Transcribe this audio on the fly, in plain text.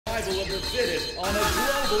Survival of the fittest on a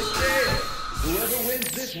global scale. Whoever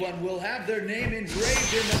wins this one will have their name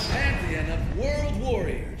engraved in the pantheon of world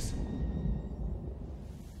warriors.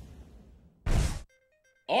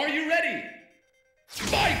 Are you ready?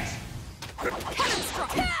 Fight!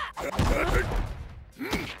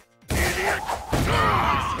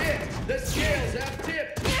 Hit. The scales have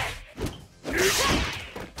tipped.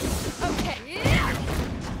 Okay.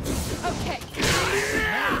 Okay.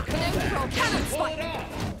 Neutral cannon Pull it spike. off.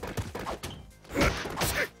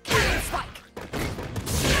 Cannon spike.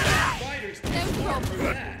 Fighters take Neutral. more for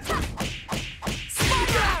that.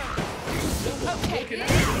 Spike arrow. Someone's Okay. looking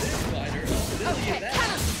after this fighter. I'll tell you Okay. that.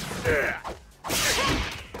 Cannon.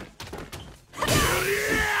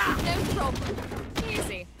 No problem.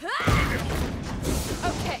 Easy.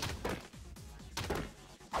 Okay.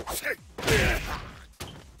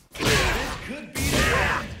 This could be the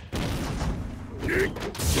end.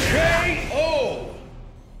 KO!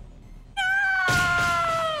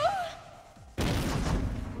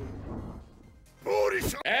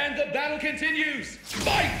 And the battle continues.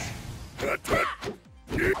 Fight!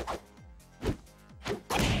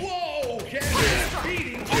 Whoa! Can this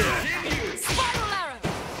beating continue? Spiral arrow.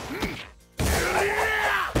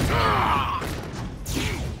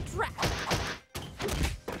 Trap.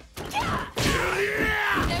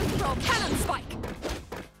 Neutral cannon spike.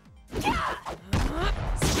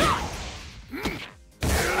 Strike.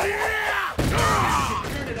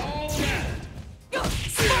 Turn it all around.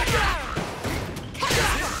 Spiral arrow.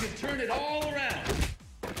 Cannon This can turn it all around.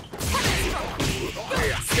 Spiral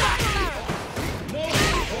arrow. No one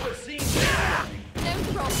has ever seen this. No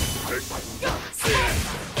problem.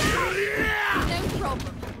 No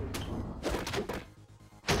problem.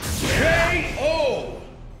 KO!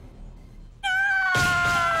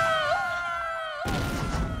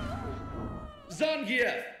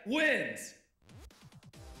 Gief wins.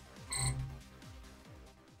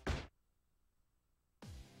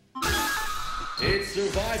 It's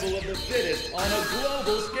survival of the fittest on a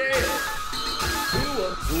global scale.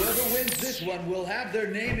 Whoever wins this one will have their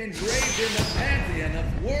name engraved in the pantheon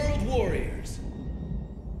of world warriors.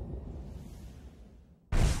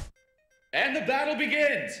 And the battle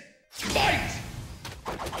begins. Fight!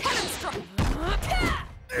 Cannon strike.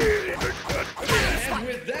 And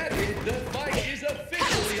with that hit, the fight is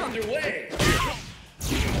officially underway. No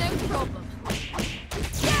problem.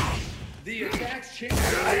 The attacks change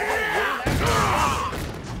over one after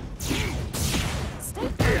Stay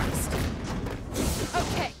focused.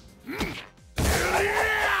 Okay.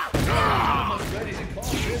 almost ready to call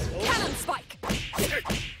this over. Cannon spike.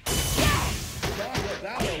 Talk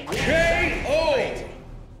about a KO!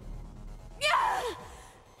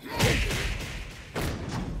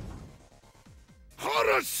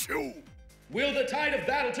 Will the tide of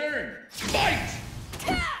battle turn? Fight!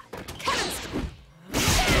 Cannon strike.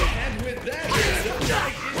 And with that, the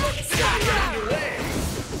fight is officially underway.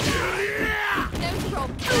 No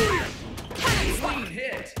problem. Cannon Clean spike.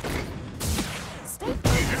 hit. Stay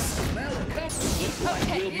focused. Well, the couple looks like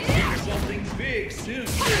Okay. we'll be doing something big soon.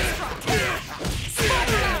 Cannon strike.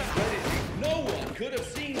 Spiral arrow. But no one could have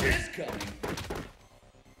seen this coming.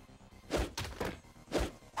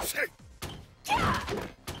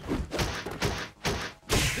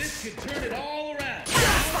 This could turn it all around.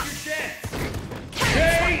 Now's your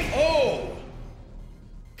chance. KO!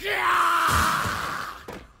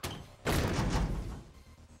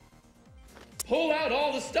 Pull out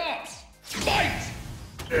all the stops. Fight!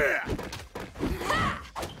 And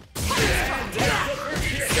there's the first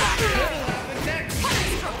hit. What'll happen next?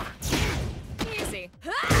 Easy. Oh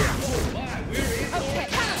my, we're in Okay.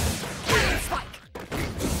 for it. Cannon spike.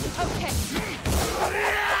 Okay.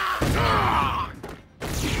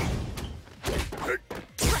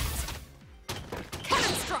 Trapped.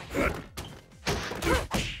 Cannon strike.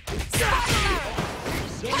 Spiral arrow.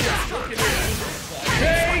 Someone's looking at this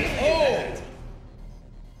fight. KO!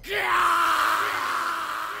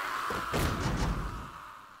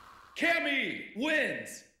 Cammy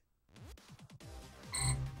wins.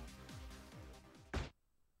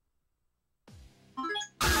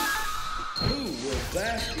 Who will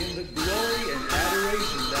bask in the glory and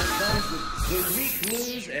adoration that comes with the weak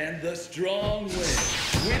lose and the strong win?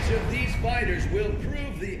 Which of these fighters will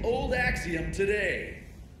prove the old axiom today?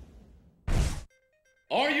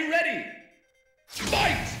 Are you ready?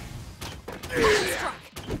 Fight! Cannon strike.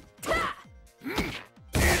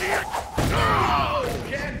 Oh,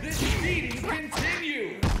 can this beating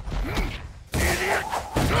continue?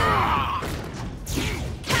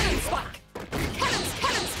 Cannon spike. Cannon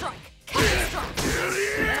strike. Cannon strike.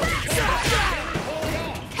 Pull it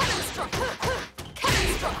off. Cannon strike.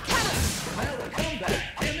 Cannon strike. Cannon. Well, a comeback.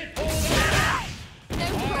 Can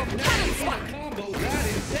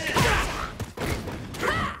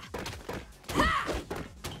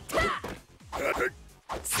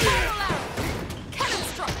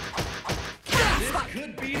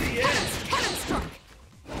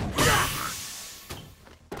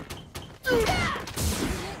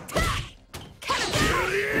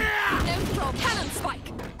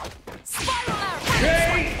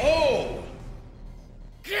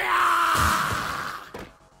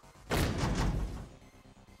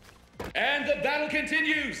And the battle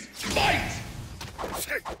continues. Fight!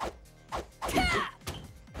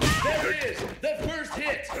 There it is, the first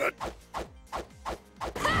hit.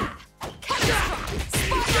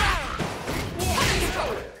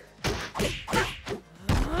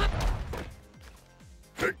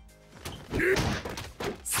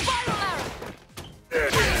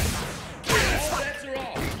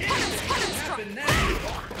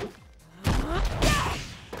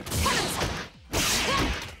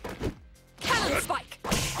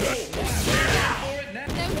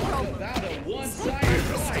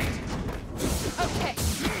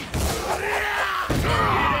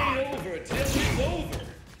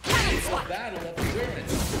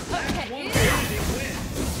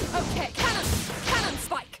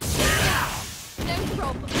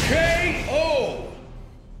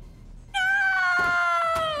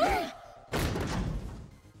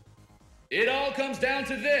 It all comes down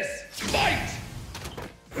to this. Fight!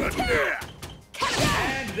 And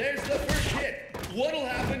there's the first hit. What'll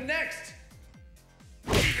happen next?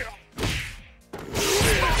 KO!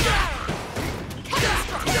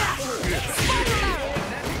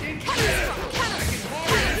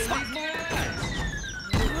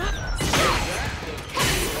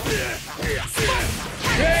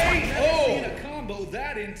 A combo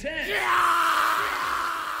that intense.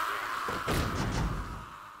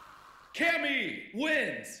 Cammy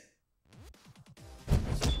wins!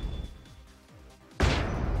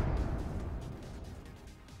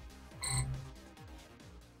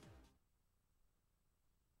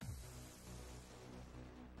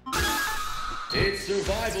 It's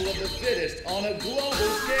survival of the fittest on a global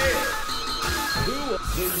scale.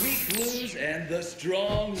 The weak lose and the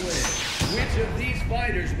strong win. Which of these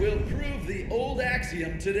fighters will prove the old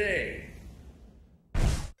axiom today?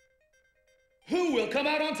 Who will come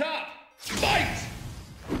out on top? Fight!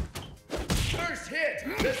 First hit,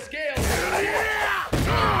 the scales are tipped.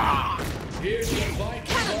 Here's the fight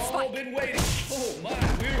we've all been waiting. Oh my,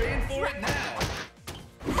 we're in for it now.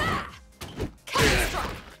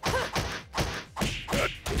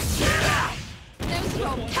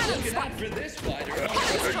 Someone's looking out for this fighter,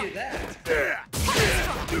 I'll tell you that.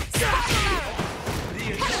 The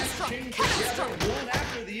attacks change together one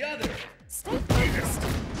after the other. Stay focused.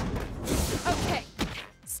 Okay.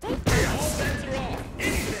 Stay focused. All bets are off.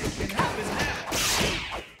 Anything can happen now.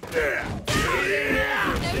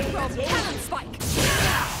 No problem. Cannon spike.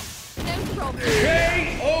 No problem.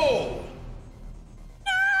 KO!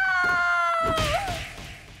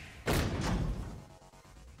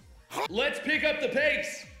 Let's pick up the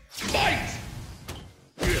pace. Fight!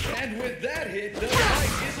 And with that hit, the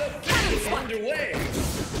fight is officially underway.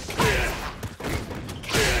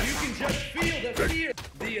 You can just feel the fear.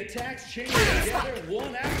 The attacks change together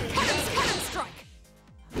one after the other. Cannon strike.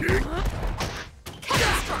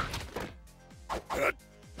 Cannon strike.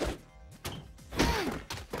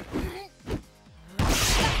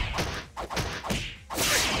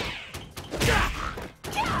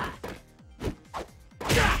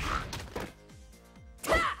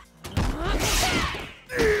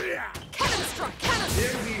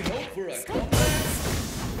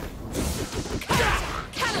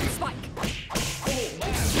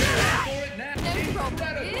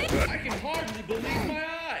 I can hardly believe my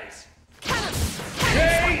eyes.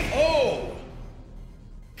 KO!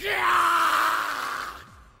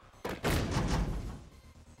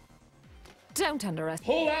 Don't underestimate.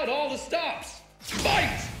 Pull out all the stops.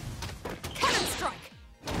 Fight! Cannon strike.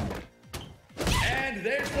 And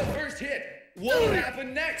there's the first hit. What'll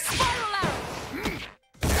happen next? Spiral arrow.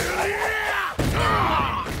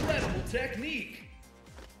 Incredible technique.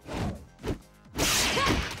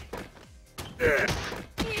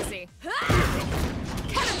 Easy.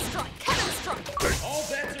 Cannon strike. Cannon strike. All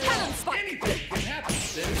bets are Cannon off. spike. Anything can happen.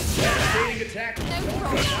 There's devastating attack. No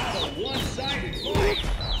problem. Not a one-sided fight.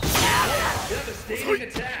 Devastating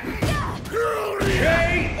attack. KO!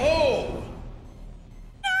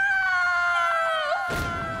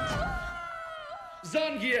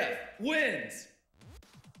 Gief wins.